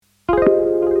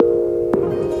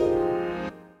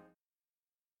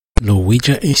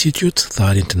Lowitja Institute,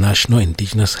 third International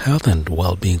Indigenous Health and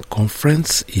Wellbeing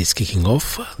Conference is kicking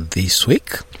off this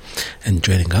week. And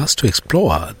joining us to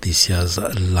explore this year's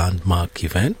landmark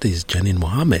event is Janine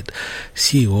Mohammed,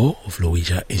 CEO of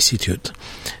Lowitja Institute.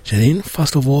 Janine,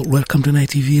 first of all, welcome to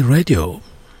NITV Radio.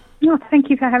 Oh, thank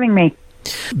you for having me.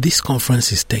 This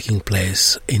conference is taking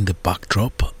place in the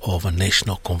backdrop of a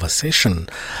national conversation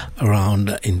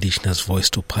around Indigenous voice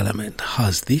to Parliament.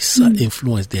 Has this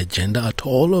influenced the agenda at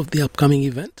all of the upcoming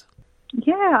event?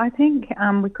 Yeah, I think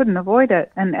we couldn't avoid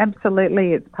it, and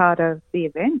absolutely it's part of the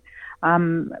event.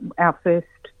 Our first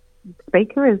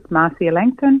speaker is Marcia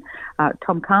Langton.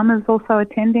 Tom Calmer is also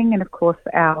attending, and of course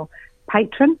our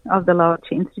patron of the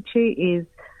Lowitja Institute is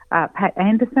Pat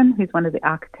Anderson, who's one of the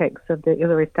architects of the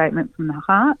Uluru Statement from the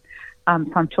Heart. So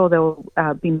I'm sure there will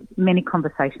be many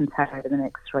conversations had over the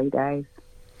next 3 days.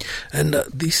 And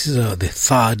this is the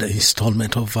third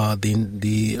installment of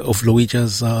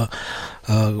Lowitja's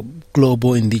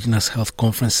Global Indigenous Health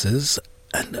Conferences.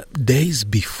 And days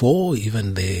before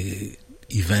even the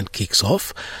event kicks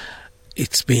off,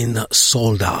 it's been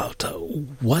sold out.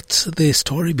 What's the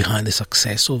story behind the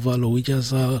success of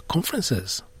Lowitja's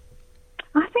conferences?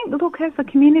 I think, look, as a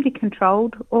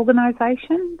community-controlled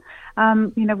organisation,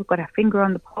 we've got our finger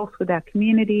on the pulse with our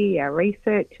community, our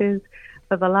researchers.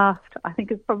 For the last, I think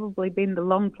it's probably been the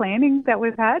long planning that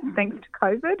we've had, thanks to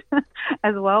COVID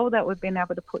as well, that we've been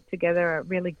able to put together a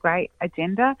really great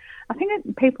agenda. I think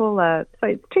so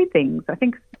it's two things. I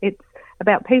think it's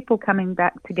about people coming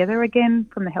back together again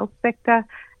from the health sector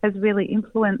has really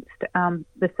influenced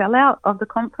the sellout of the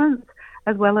conference,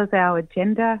 as well as our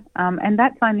agenda, and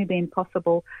that's only been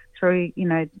possible through,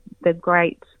 the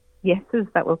great yeses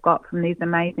that we've got from these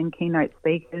amazing keynote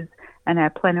speakers and our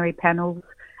plenary panels.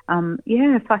 So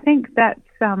I think that's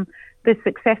the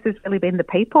success has really been the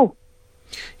people.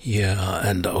 Yeah,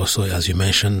 and also, as you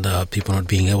mentioned, people not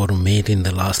being able to meet in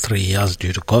the last 3 years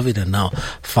due to COVID, and now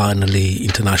finally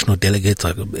international delegates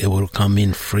are able to come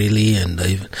in freely, and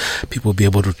even people be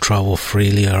able to travel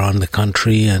freely around the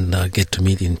country and get to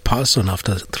meet in person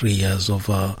after 3 years of...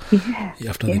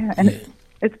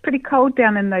 It's pretty cold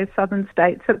down in those southern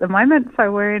states at the moment,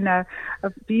 so we're in a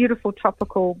beautiful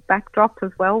tropical backdrop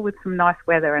as well with some nice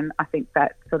weather, and I think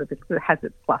that sort of has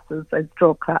its pluses, a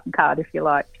draw card if you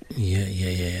like.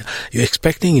 Yeah. You're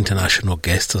expecting international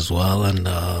guests as well and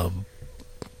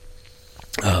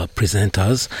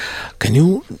presenters. Can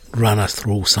you run us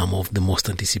through some of the most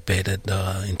anticipated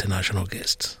international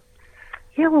guests?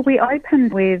 Yeah, well, we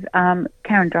opened with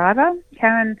Karen Driver.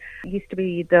 Karen used to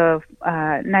be the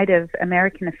Native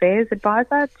American Affairs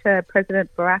Advisor to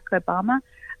President Barack Obama,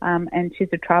 and she's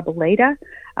a tribal leader.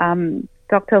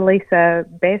 Dr. Lisa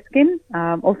Bearskin,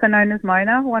 also known as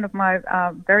Mona, one of my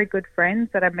very good friends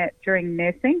that I met during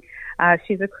nursing.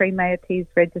 She's a Cree Métis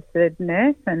registered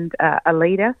nurse and a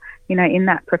leader, in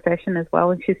that profession as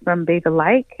well, and she's from Beaver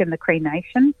Lake in the Cree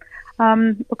Nation.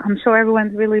 Look, I'm sure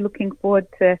everyone's really looking forward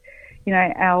to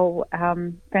our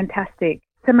fantastic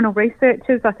seminal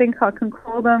researchers, I think I can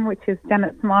call them, which is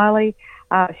Janet Smiley.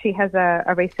 She has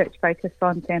a research focus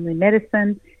on family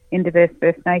medicine in diverse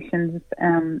First Nations,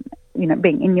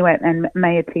 being Inuit and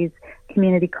Métis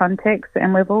community context.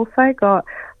 And we've also got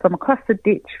from across the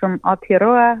ditch from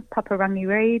Aotearoa, Paparangi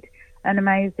Reid, an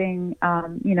amazing,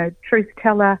 truth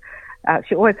teller.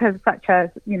 She always has such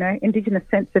a, Indigenous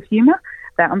sense of humour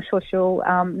that I'm sure she'll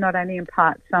not only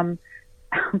impart some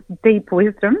deep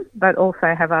wisdom, but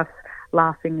also have us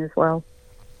laughing as well.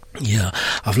 Yeah,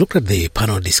 I've looked at the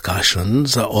panel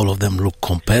discussions. All of them look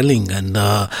compelling, and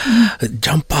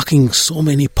jump-packing so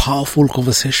many powerful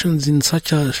conversations in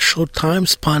such a short time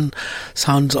span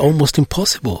sounds almost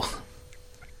impossible.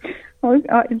 Well,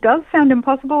 it does sound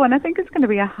impossible, and I think it's going to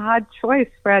be a hard choice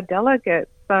for our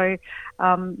delegates. So,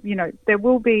 there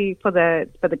will be for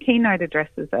the keynote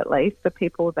addresses, at least, for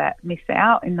people that miss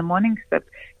out in the morning because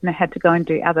they've had to go and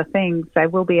do other things. They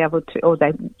will be able to, or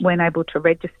they weren't able to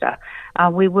register.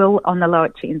 We will on the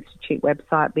Lowitja Institute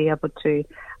website be able to,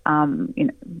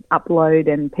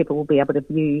 upload, and people will be able to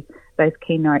view those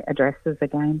keynote addresses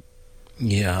again.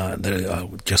 Yeah,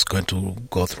 I'm just going to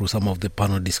go through some of the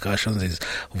panel discussions. Is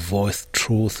Voice,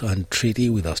 Truth and Treaty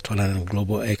with Australian and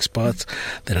global experts.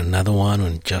 Then another one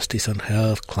on justice and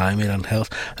health, climate and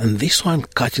health. And this one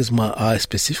catches my eye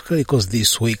specifically because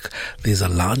this week there's a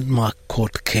landmark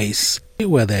court case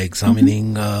where they're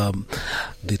examining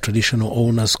the traditional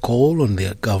owners' call on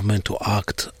the government to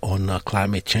act on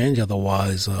climate change.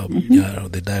 Otherwise,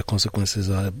 the dire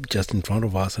consequences are just in front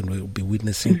of us, and we'll be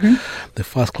witnessing the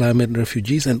first climate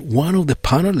refugees. And one of the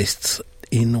panelists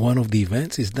in one of the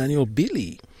events is Daniel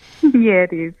Billy. Yeah,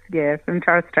 it is. Yeah, from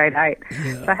Torres Strait 8.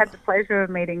 Yeah. So I had the pleasure of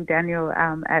meeting Daniel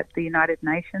at the United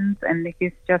Nations, and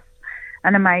he's just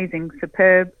an amazing,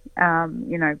 superb,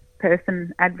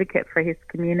 person, advocate for his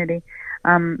community.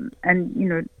 And,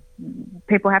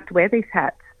 people have to wear these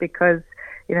hats because,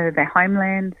 their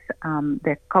homelands,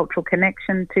 their cultural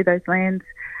connection to those lands,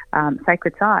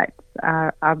 sacred sites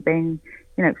are being,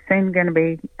 soon going to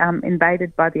be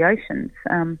invaded by the oceans.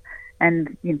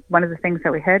 And one of the things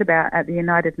that we heard about at the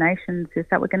United Nations is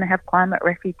that we're going to have climate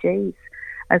refugees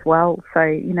as well.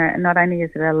 So, not only is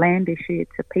it a land issue,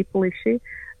 it's a people issue,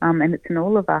 and it's an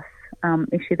all of us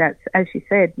issue that's, as you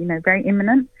said, very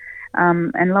imminent.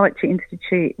 And Lowitja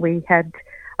Institute, we had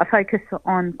a focus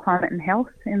on climate and health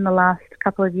in the last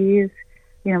couple of years.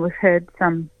 We've heard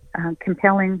some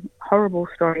compelling, horrible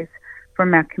stories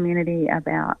from our community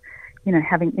about,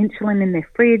 having insulin in their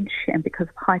fridge, and because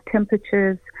of high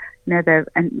temperatures,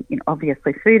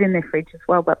 obviously food in their fridge as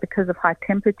well, but because of high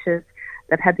temperatures,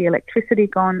 they've had the electricity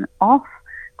gone off,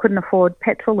 couldn't afford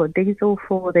petrol or diesel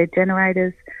for their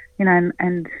generators,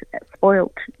 and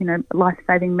spoilt,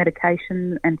 life-saving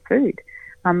medication and food,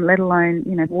 let alone,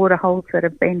 water holes that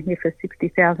have been here for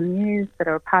 60,000 years that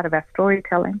are a part of our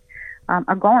storytelling,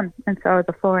 are gone. And so are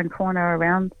the flora and fauna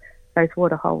around those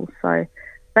water holes. So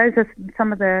those are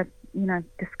some of the,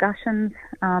 discussions,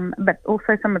 but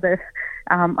also some of the,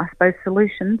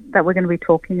 solutions that we're going to be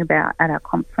talking about at our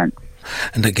conference.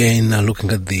 And again, looking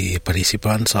at the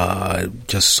participants, I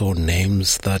just saw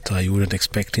names that you wouldn't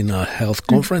expect in a health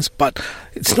conference, but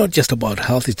it's not just about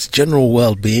health, it's general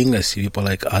well-being. I see people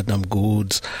like Adam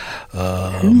Goods,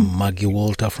 Maggie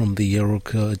Walter from the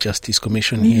Aotearoa Justice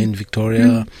Commission here in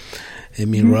Victoria,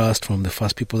 Amy Rust from the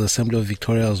First People's Assembly of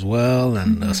Victoria as well,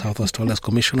 and South Australia's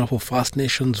Commissioner for First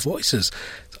Nations Voices.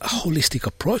 A holistic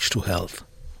approach to health.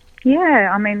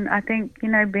 Yeah, I think,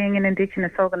 being an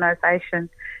Indigenous organisation,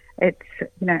 it's,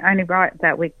 only right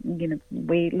that we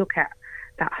look at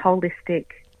that holistic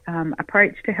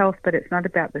approach to health, but it's not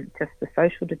about just the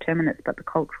social determinants, but the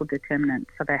cultural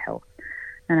determinants of our health.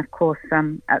 And of course,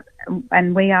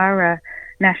 and we are a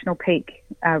national peak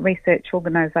research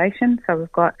organisation, so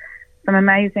we've got some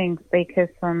amazing speakers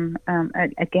from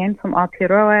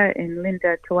Aotearoa in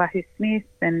Linda Tuahu-Smith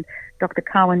and Dr.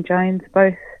 Carwyn Jones,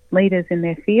 both leaders in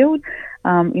their field,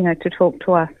 to talk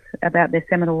to us about their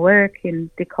seminal work in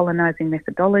decolonising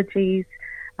methodologies.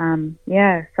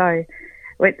 So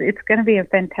it's going to be a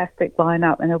fantastic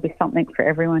lineup, and there'll be something for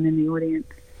everyone in the audience.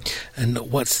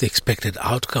 And what's the expected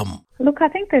outcome? Look, I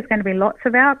think there's going to be lots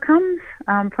of outcomes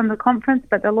from the conference,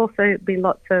 but there'll also be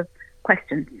lots of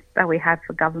questions that we have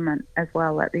for government as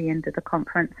well at the end of the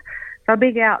conference. So a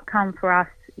big outcome for us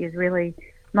is really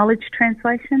knowledge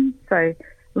translation, so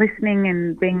listening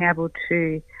and being able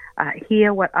to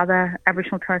hear what other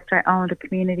Aboriginal and Torres Strait Islander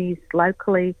communities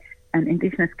locally and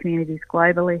Indigenous communities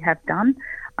globally have done,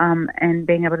 and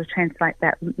being able to translate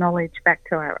that knowledge back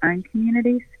to our own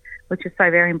communities, which is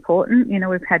so very important.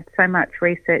 We've had so much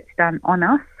research done on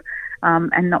us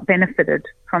and not benefited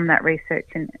from that research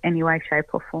in any way, shape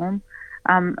or form.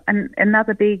 And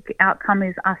another big outcome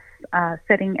is us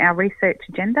setting our research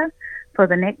agenda for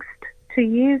the next 2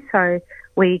 years. So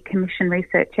we commission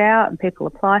research out and people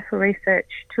apply for research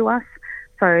to us.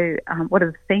 So what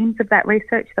are the themes of that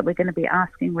research that we're going to be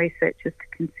asking researchers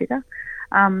to consider?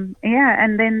 And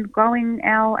then growing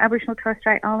our Aboriginal Torres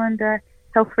Strait Islander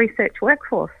health research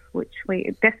workforce, which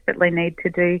we desperately need to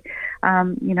do,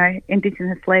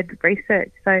 Indigenous-led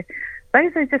research. So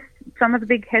those are just some of the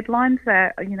big headlines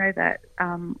that,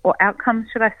 or outcomes,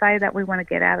 should I say, that we want to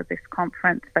get out of this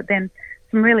conference. But then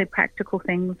some really practical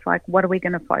things like what are we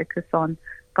going to focus on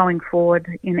going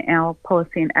forward in our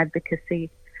policy and advocacy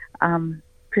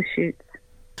pursuits.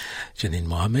 Janine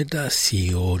Mohammed,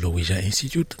 CEO Lowitja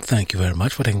Institute, thank you very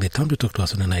much for taking the time to talk to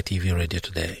us on NITV Radio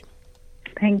today.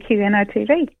 Thank you,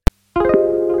 NITV.